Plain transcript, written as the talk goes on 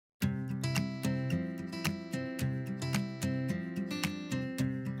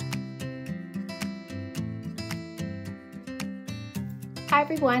Hi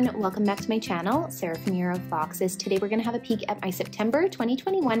everyone, welcome back to my channel, Sarah from Year of Boxes. Today we're going to have a peek at my September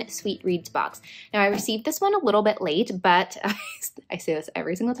 2021 Sweet Reads box. Now I received this one a little bit late, but I say this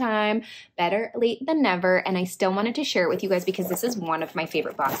every single time, better late than never, and I still wanted to share it with you guys because this is one of my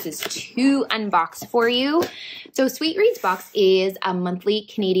favorite boxes to unbox for you. So Sweet Reads box is a monthly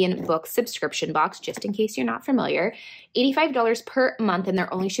Canadian book subscription box, just in case you're not familiar. $85 per month, and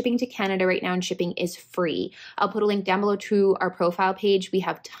they're only shipping to Canada right now, and shipping is free. I'll put a link down below to our profile page. We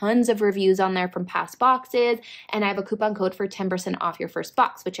have tons of reviews on there from past boxes, and I have a coupon code for 10% off your first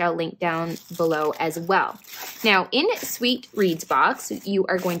box, which I'll link down below as well. Now, in Sweet Reads box, you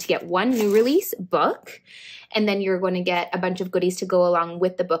are going to get one new release book, and then you're going to get a bunch of goodies to go along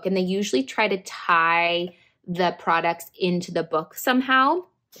with the book, and they usually try to tie the products into the book somehow.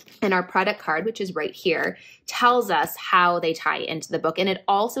 And our product card, which is right here, tells us how they tie into the book. And it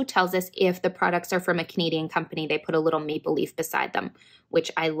also tells us if the products are from a Canadian company. They put a little maple leaf beside them, which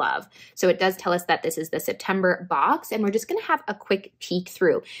I love. So it does tell us that this is the September box, and we're just gonna have a quick peek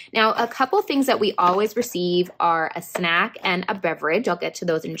through. Now, a couple things that we always receive are a snack and a beverage. I'll get to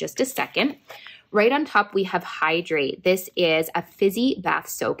those in just a second. Right on top, we have Hydrate. This is a fizzy bath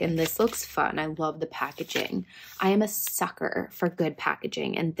soak, and this looks fun. I love the packaging. I am a sucker for good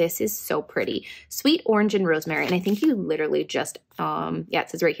packaging, and this is so pretty. Sweet orange and rosemary, and I think you literally just, yeah,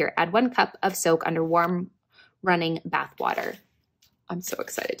 it says right here, add 1 cup of soak under warm running bath water. I'm so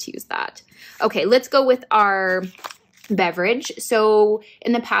excited to use that. Okay, let's go with our beverage. So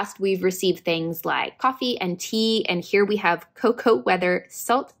in the past, we've received things like coffee and tea, and here we have Cocoa Weather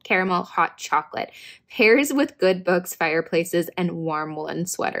Salt Caramel Hot Chocolate. Pairs with good books, fireplaces, and warm woolen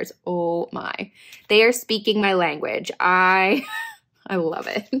sweaters. Oh my. They are speaking my language. I love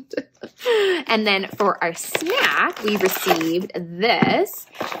it. And then for our snack, we received this,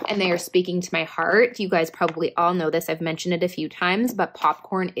 and they are speaking to my heart. You guys probably all know this. I've mentioned it a few times, but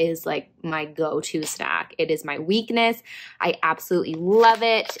popcorn is like my go-to snack. It is my weakness. I absolutely love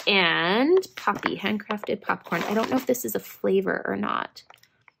it. And Poppy, handcrafted popcorn. I don't know if this is a flavor or not.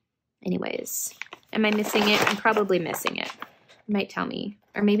 Anyways, am I missing it? I'm probably missing it. You might tell me.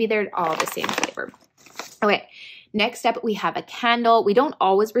 Or maybe they're all the same flavor. Okay. Next up, we have a candle. We don't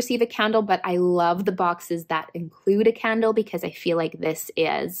always receive a candle, but I love the boxes that include a candle because I feel like this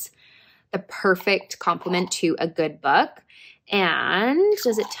is the perfect complement to a good book. And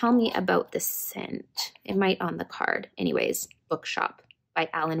does it tell me about the scent? It might on the card. Anyways, Bookshop by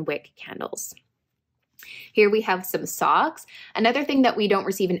Alan Wick Candles. Here we have some socks. Another thing that we don't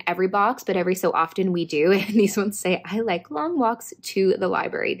receive in every box, but every so often we do. And these ones say, I like long walks to the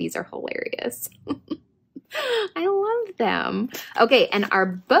library. These are hilarious. I love them. Okay, and our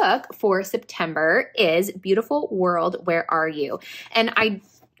book for September is Beautiful World, Where Are You? And I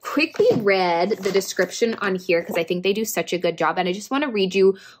quickly read the description on here because I think they do such a good job, and I just want to read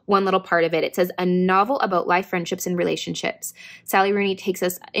you one little part of it. It says, a novel about life, friendships, and relationships. Sally Rooney takes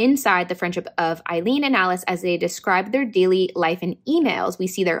us inside the friendship of Eileen and Alice as they describe their daily life in emails. We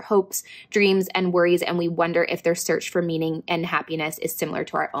see their hopes, dreams, and worries, and we wonder if their search for meaning and happiness is similar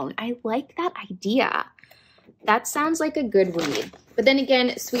to our own. I like that idea. That sounds like a good read. But then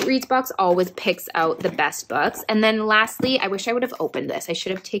again, Sweet Reads box always picks out the best books. And then lastly, I wish I would have opened this. I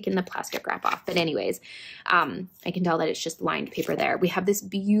should have taken the plastic wrap off. But anyways, I can tell that it's just lined paper there. We have this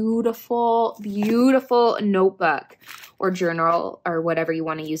beautiful, beautiful notebook or journal or whatever you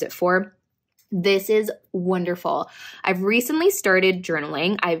want to use it for. This is wonderful. I've recently started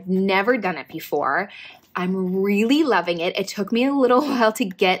journaling. I've never done it before. I'm really loving it. It took me a little while to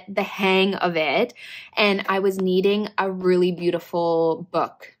get the hang of it, and I was needing a really beautiful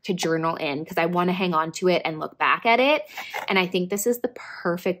book to journal in because I want to hang on to it and look back at it. And I think this is the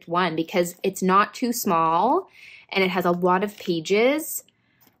perfect one because it's not too small and it has a lot of pages.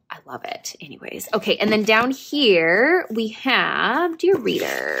 I love it. Anyways, okay. And then down here we have Dear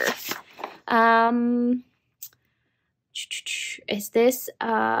Reader. Is this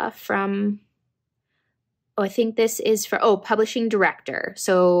from... Oh, I think this is for, publishing director.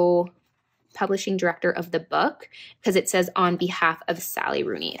 So publishing director of the book, because it says on behalf of Sally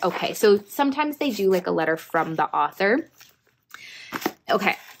Rooney. Okay, so sometimes they do like a letter from the author.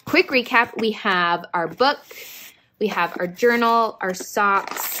 Okay, quick recap. We have our book, we have our journal, our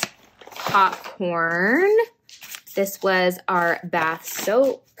socks, popcorn. This was our bath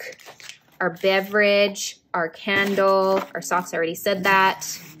soak, our beverage, our candle, our socks, I already said that.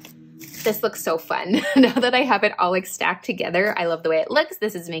 This looks so fun. Now that I have it all like stacked together, I love the way it looks.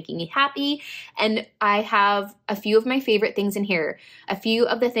 This is making me happy. And I have a few of my favorite things in here. A few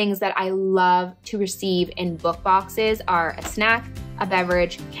of the things that I love to receive in book boxes are a snack, a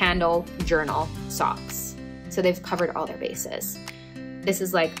beverage, candle, journal, socks. So they've covered all their bases. this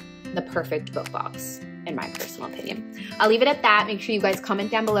is like the perfect book box, in my personal opinion. I'll leave it at that. Make sure you guys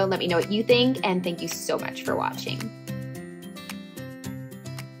comment down below and let me know what you think, and thank you so much for watching.